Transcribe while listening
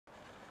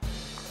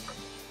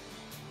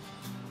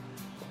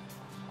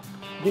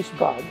This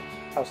bag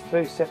has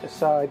 3 set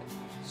aside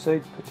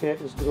seed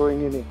potatoes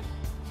growing in it.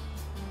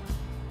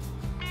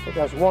 It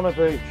has 1 of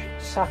each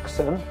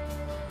Saxon,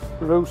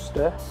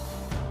 Rooster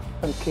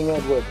and King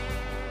Edward.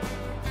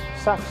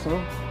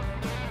 Saxon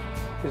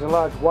is a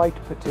large white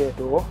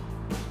potato,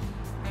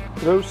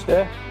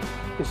 Rooster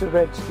is a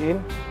red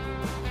skin,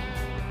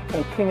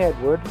 and King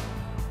Edward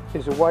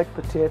is a white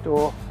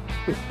potato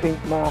with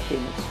pink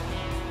markings.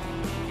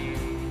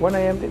 When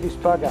I empty this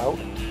bag out,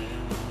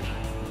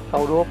 I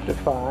would hope to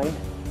find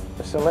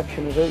a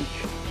selection of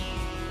each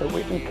that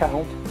we can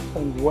count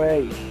and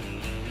weigh.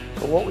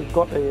 So what we've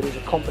got here is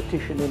a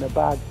competition in a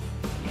bag.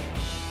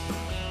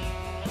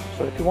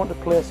 So if you want to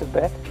place a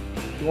bet,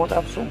 if you want to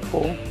have some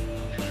fun,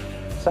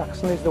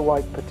 Saxon is the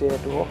white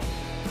potato,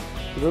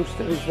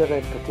 Rooster is the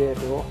red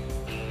potato,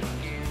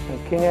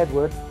 and King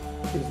Edward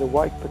is the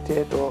white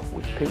potato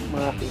with pink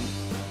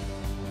markings.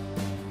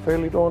 I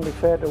feel it only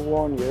fair to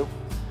warn you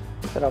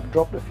that I've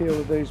dropped a few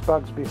of these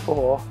bags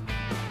before,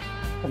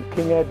 and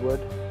King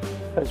Edward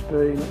has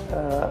been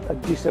a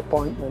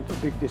disappointment, a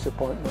big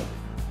disappointment.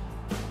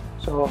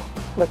 So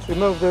let's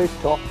remove these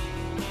tops,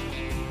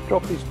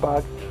 drop this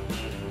bag,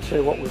 see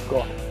what we've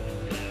got.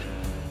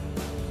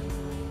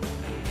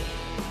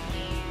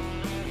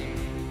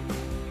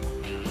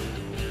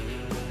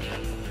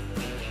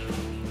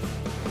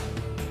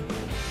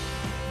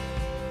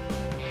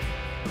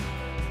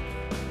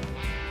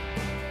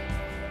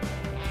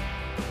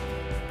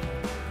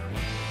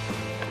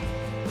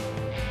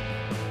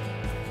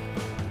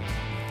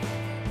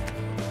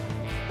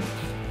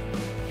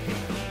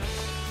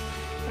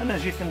 And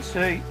as you can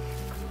see,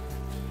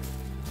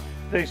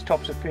 these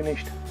tops are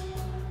finished.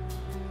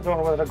 I don't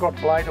know whether I got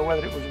blight or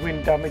whether it was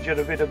wind damage or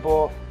a bit of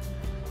both,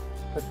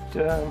 but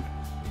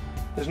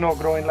there's no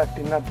growing left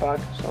in that bag,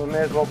 so I may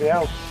as well be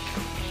out.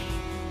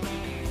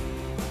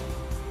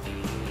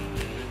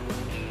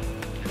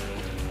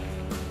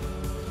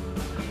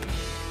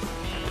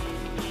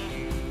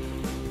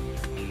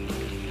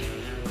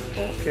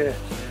 Okay.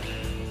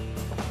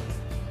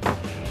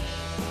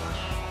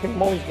 I think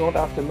Molly's going to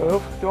have to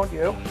move, don't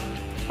you?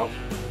 Oh,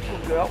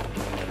 good girl.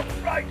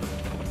 Right.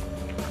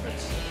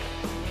 Let's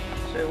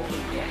see what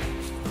we've got.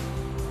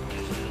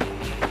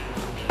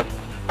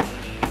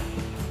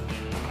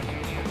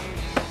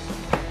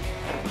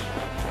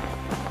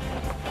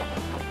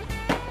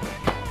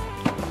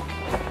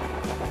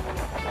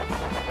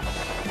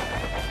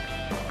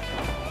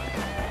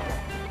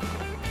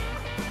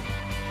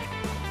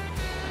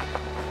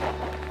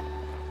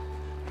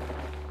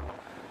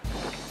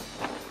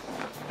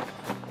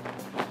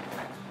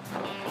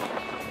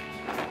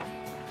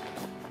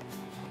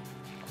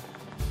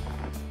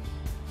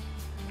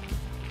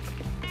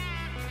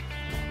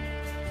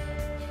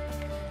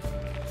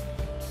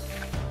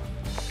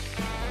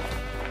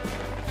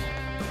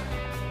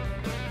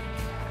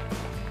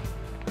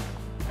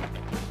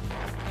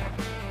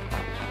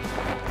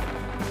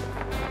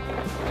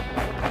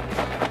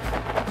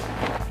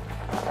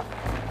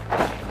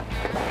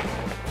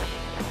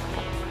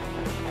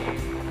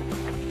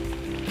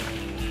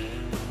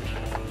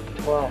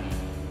 Wow.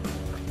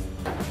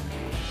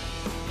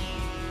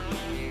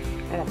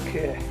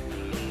 Okay.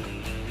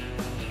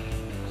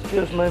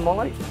 Excuse me,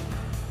 Molly.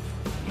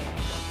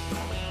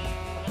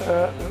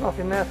 There's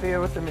nothing there for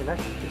you at the minute.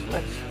 Just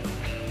let's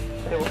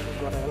see what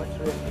we've got here. Let's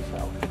rake this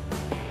out.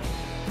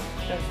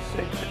 There's the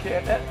seed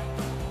potato.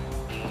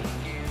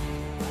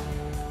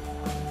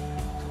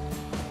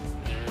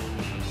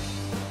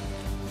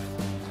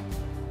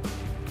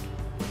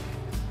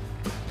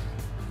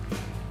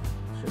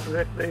 Should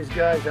rake these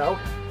guys out.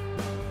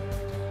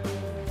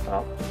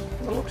 Well,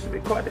 there looks to be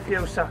quite a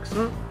few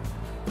Saxon.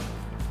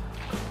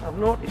 I've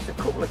noticed a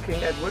couple of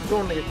King Edwards,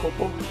 only a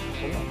couple,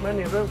 but not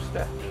many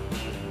Rooster.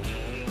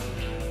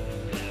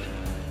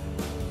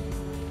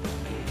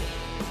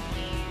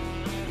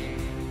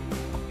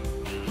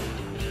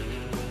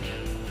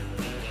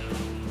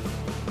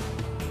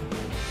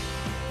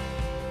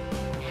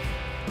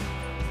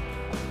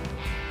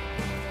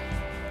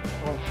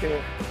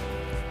 Okay.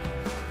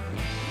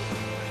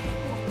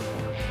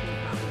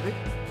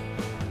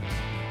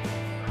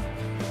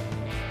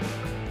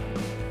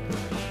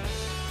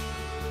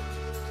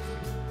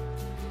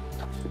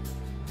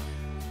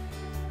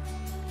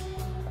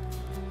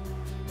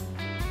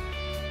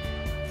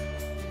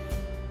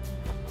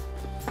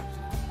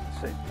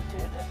 Sweet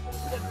potato,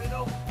 there we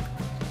go.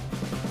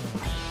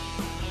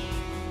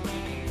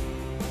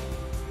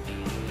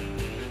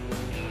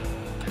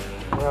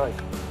 Right,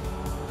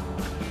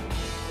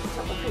 let's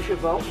have a fish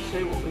about and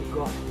see what we've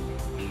got.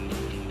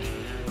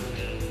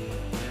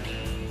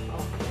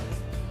 Okay.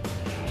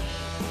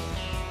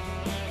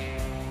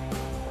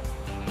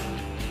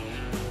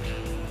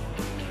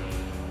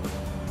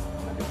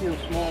 Like a few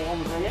small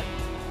ones here.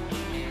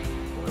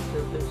 Let's do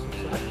this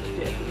inside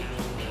potatoes.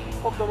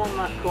 Pop them on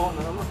that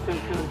corner. I'm not too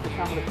sure if the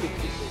camera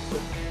picks it,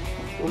 but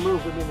we'll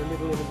move them in the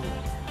middle of the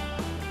minute.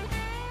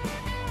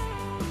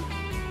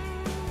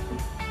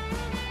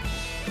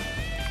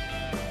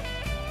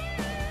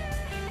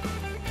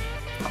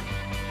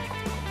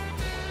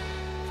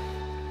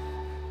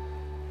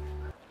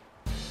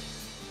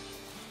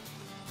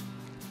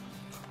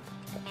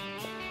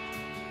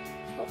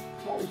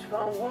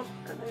 found one,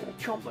 and they're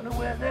chomping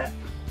away there.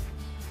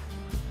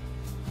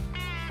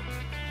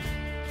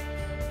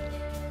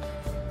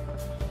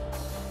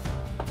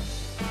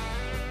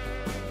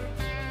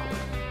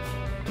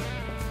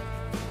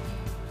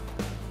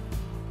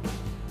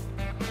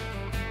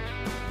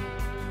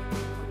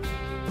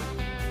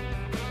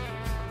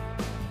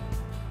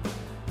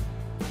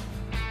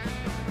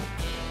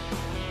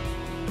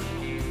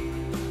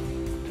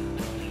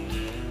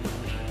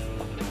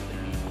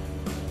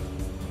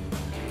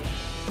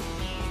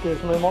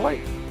 There's my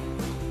molly.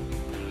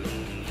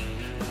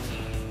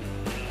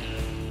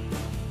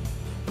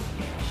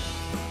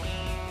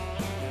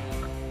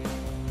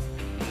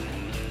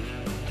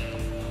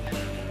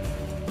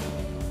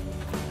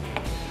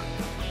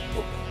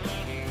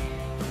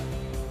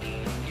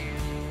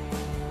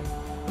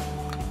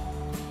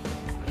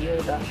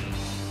 Yeah, that.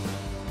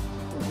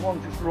 There's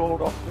one just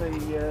rolled off the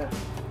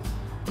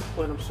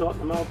when I'm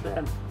sorting them out there,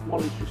 and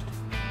Molly's just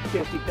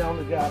chased it down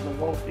the garden and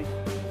walked it.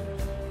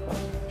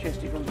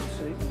 Chased it under the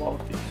seat and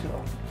walked it,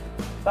 so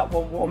that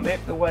one won't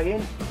make the way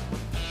in.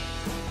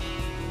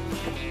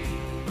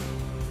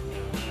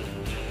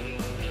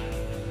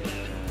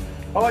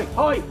 Hoi,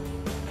 hoi!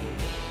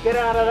 Get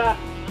out of that!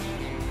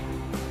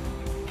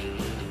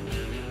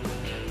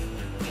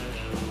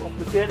 What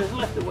potatoes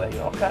left the way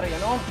you're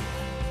carrying on?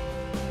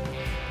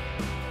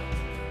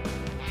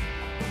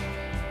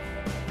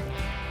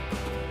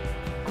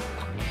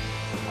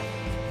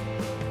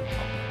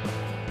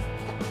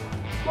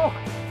 Look!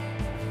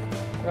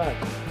 Right,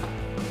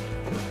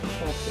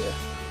 okay,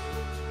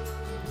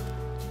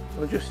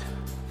 we'll just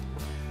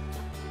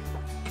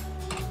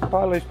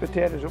pile these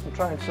potatoes up and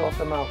try and sort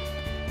them out.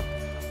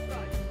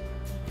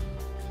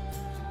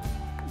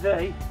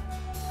 They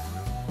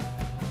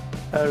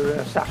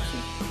are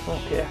Saxon,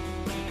 okay,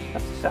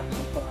 that's the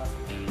Saxon part.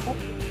 Put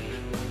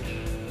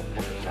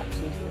the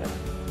Saxons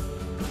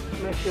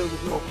there. Make sure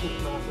there's no foot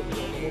markers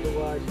on them,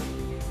 otherwise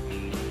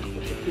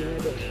it's a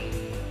curable.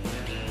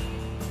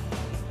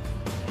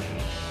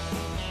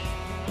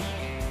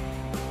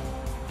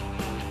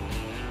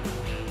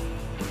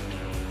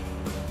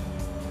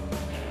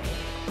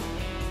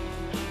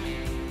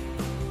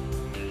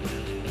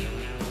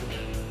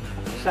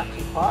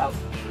 Saxon pile,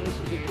 and this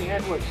is the King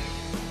Edward.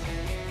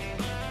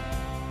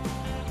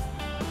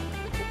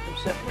 Keep them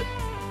separate.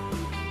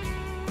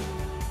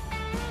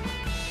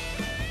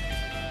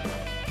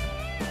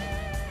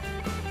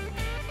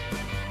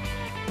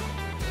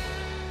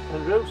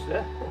 And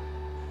Rooster,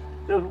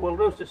 well,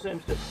 Rooster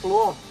seems to have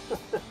flown.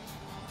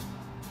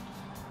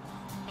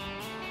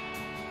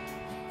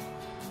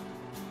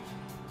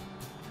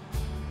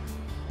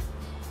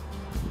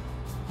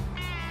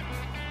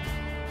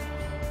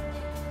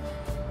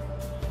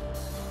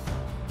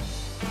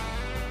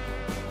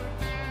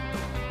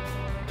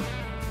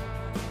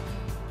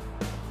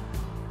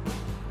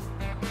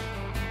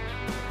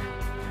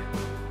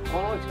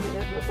 Oh, it's getting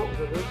into the foot of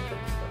the rooster.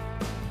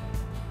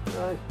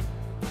 Right.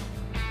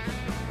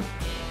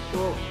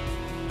 So,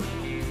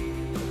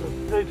 the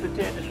 3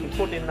 potatoes we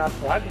put in that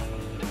bag,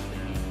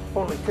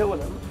 only 2 of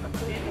them, and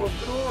 3 were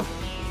grown.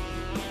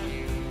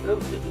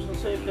 Rooster doesn't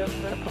seem to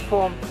have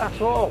performed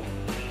at all.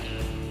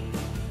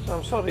 So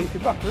I'm sorry if you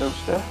back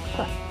Rooster,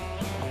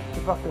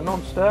 you back a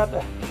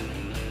non-starter.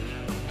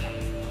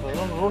 Or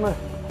non-runner,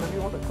 whatever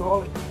you want to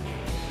call it.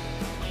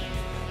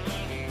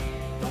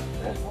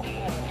 There's one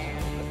more.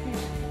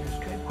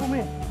 Come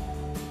in.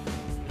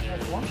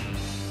 There's one.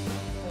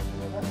 There's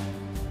another.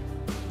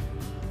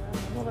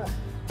 There's another.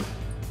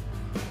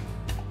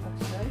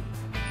 Let's see.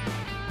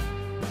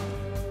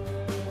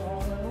 Oh,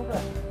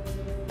 another.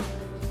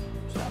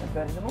 Starting to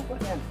bend them up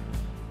again.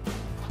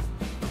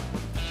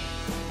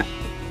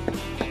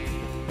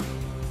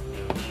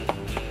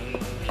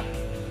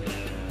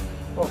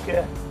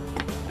 Okay.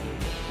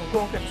 We'll go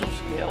and get some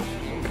scales.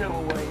 We'll do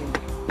away.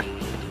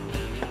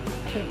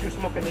 I think just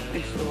looking at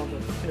this so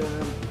that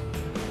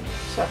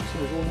Saxon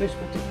has won this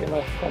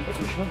particular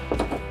competition.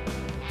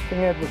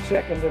 King Edward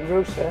second and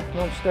Rooster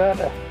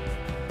non-starter.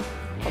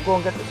 I'll go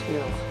and get the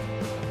scales.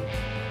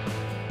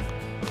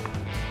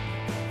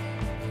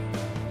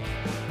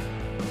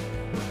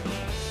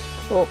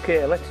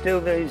 Okay, let's do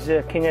these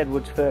King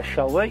Edwards first,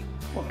 shall we?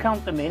 We'll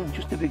count them in,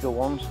 just the bigger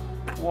ones.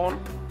 1,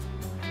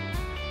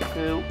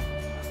 2,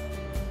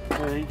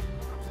 3,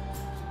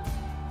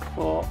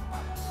 4,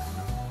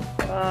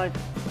 5,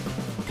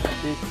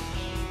 6,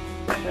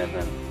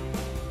 7,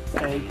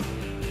 8,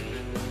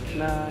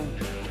 9,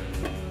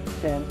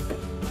 10,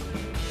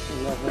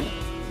 11,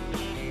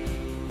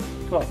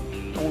 12.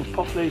 And we'll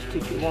pop these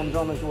ticket ones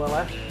on as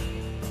well,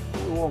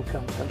 we won't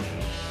count them,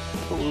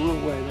 but we will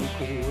weigh them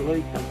because we will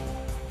eat them.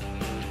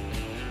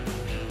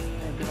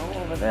 Maybe all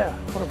over there.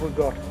 What have we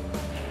got?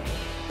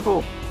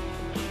 Oh,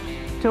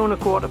 2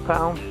 1/4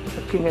 pound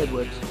of King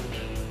Edwards.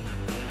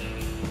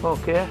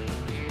 Okay.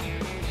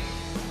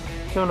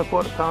 2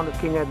 1/4 pound of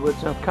King Edwards,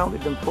 and I've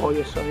counted them for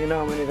you so you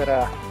know how many there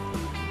are.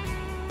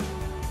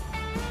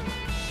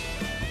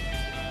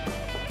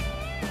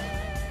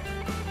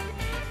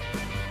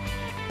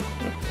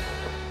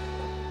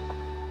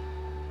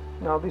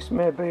 Now this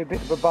may be a bit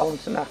of a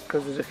balancing act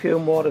because there's a few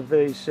more of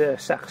these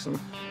Saxon,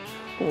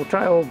 but we'll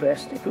try our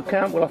best. If we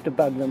can't, we'll have to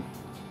bag them.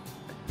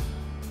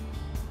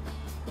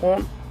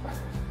 1,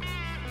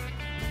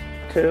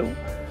 2,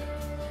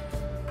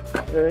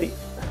 3,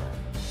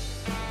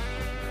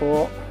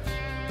 4,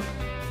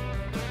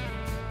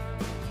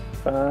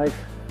 5,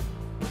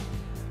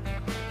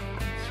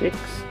 6,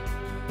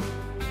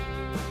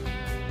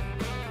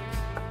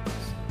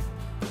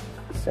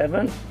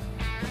 7,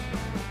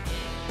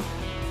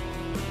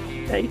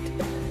 8,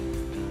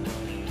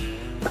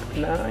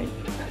 9,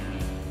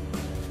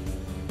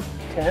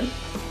 10,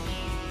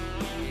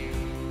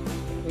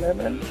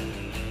 11,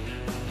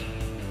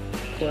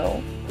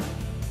 12,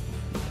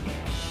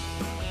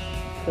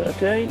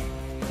 13,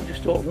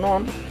 just holding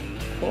on,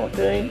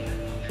 14,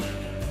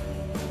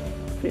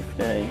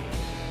 15,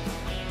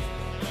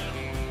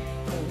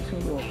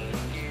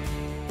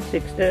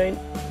 16,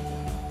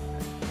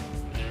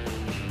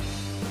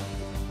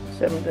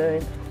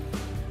 17,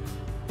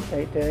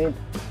 18,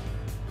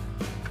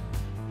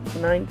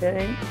 19,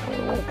 I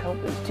won't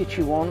count these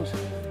titchy ones,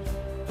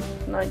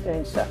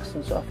 19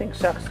 Saxon, so I think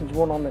Saxon's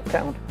one on the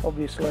count,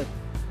 obviously.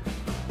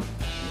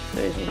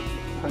 This isn't,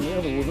 and the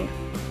other wouldn't.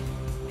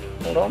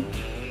 Hold on.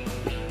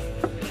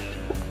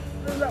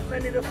 There's that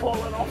many that have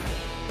fallen off.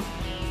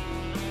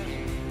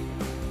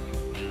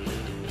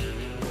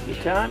 Your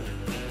time.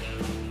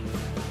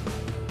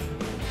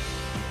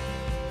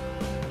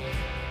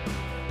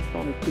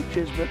 Only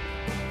pictures, but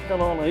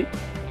they'll all eat,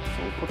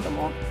 so we'll put them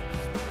on.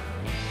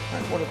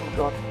 Right, what have we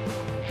got?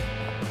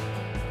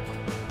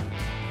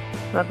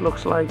 That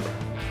looks like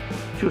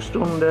just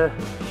under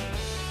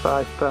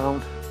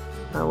 £5.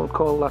 I will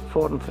call that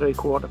 4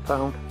 3/4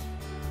 pound.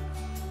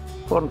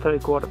 4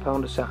 3/4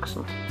 pound of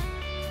Saxon.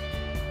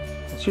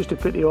 It's just a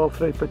pity all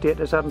 3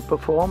 potatoes hadn't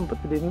performed,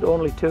 but they didn't,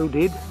 only 2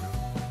 did.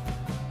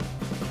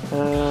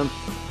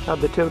 Add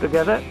the 2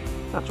 together,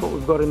 that's what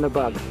we've got in the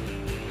bag.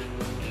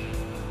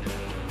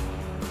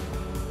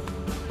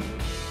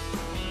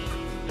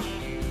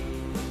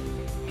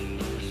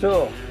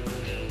 So,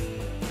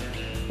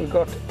 we've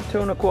got 2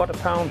 1/4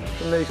 pound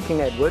from these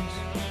King Edwards.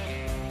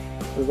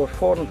 We've got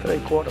 4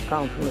 3/4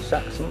 pound from the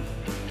Saxon.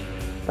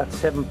 That's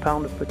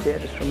 £7 of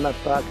potatoes from that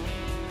bag.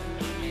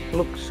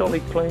 Look,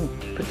 solid, clean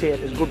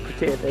potatoes, good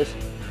potatoes.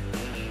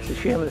 It's a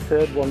shame the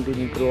third one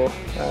didn't grow.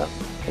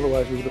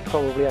 Otherwise, we would have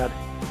probably had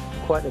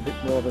quite a bit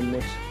more than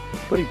this,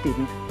 but it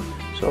didn't.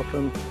 So,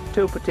 from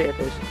 2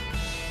 potatoes,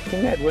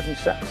 King Edward and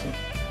Saxon,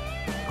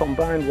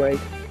 combined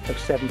weight of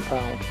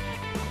 £7.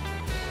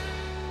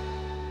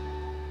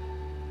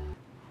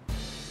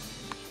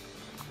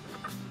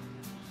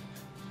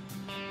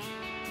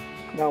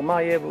 Now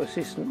my able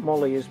assistant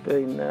Molly has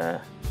been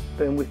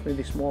with me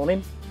this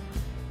morning.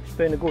 She's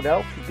been a good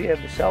help, she's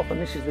behaved herself,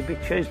 and this is the bit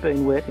she's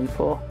been waiting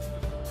for.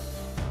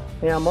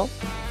 Yeah, Mum?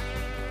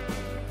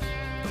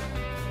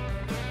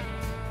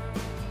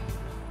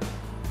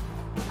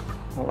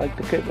 I like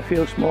to keep a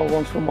few small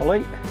ones for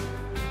Molly.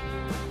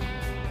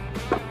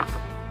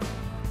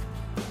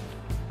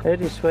 Here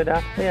it is,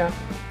 sweetheart, here.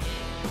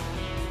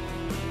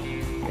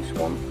 This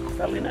one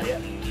fell in here.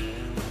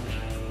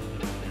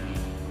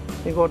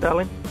 Here you go,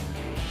 darling.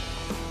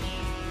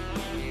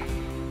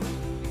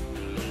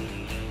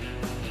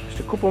 Just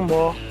a couple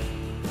more,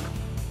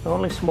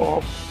 only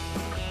small.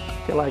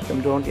 You like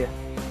them, don't you?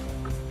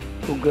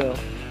 Good girl.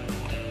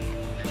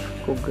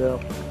 Good girl.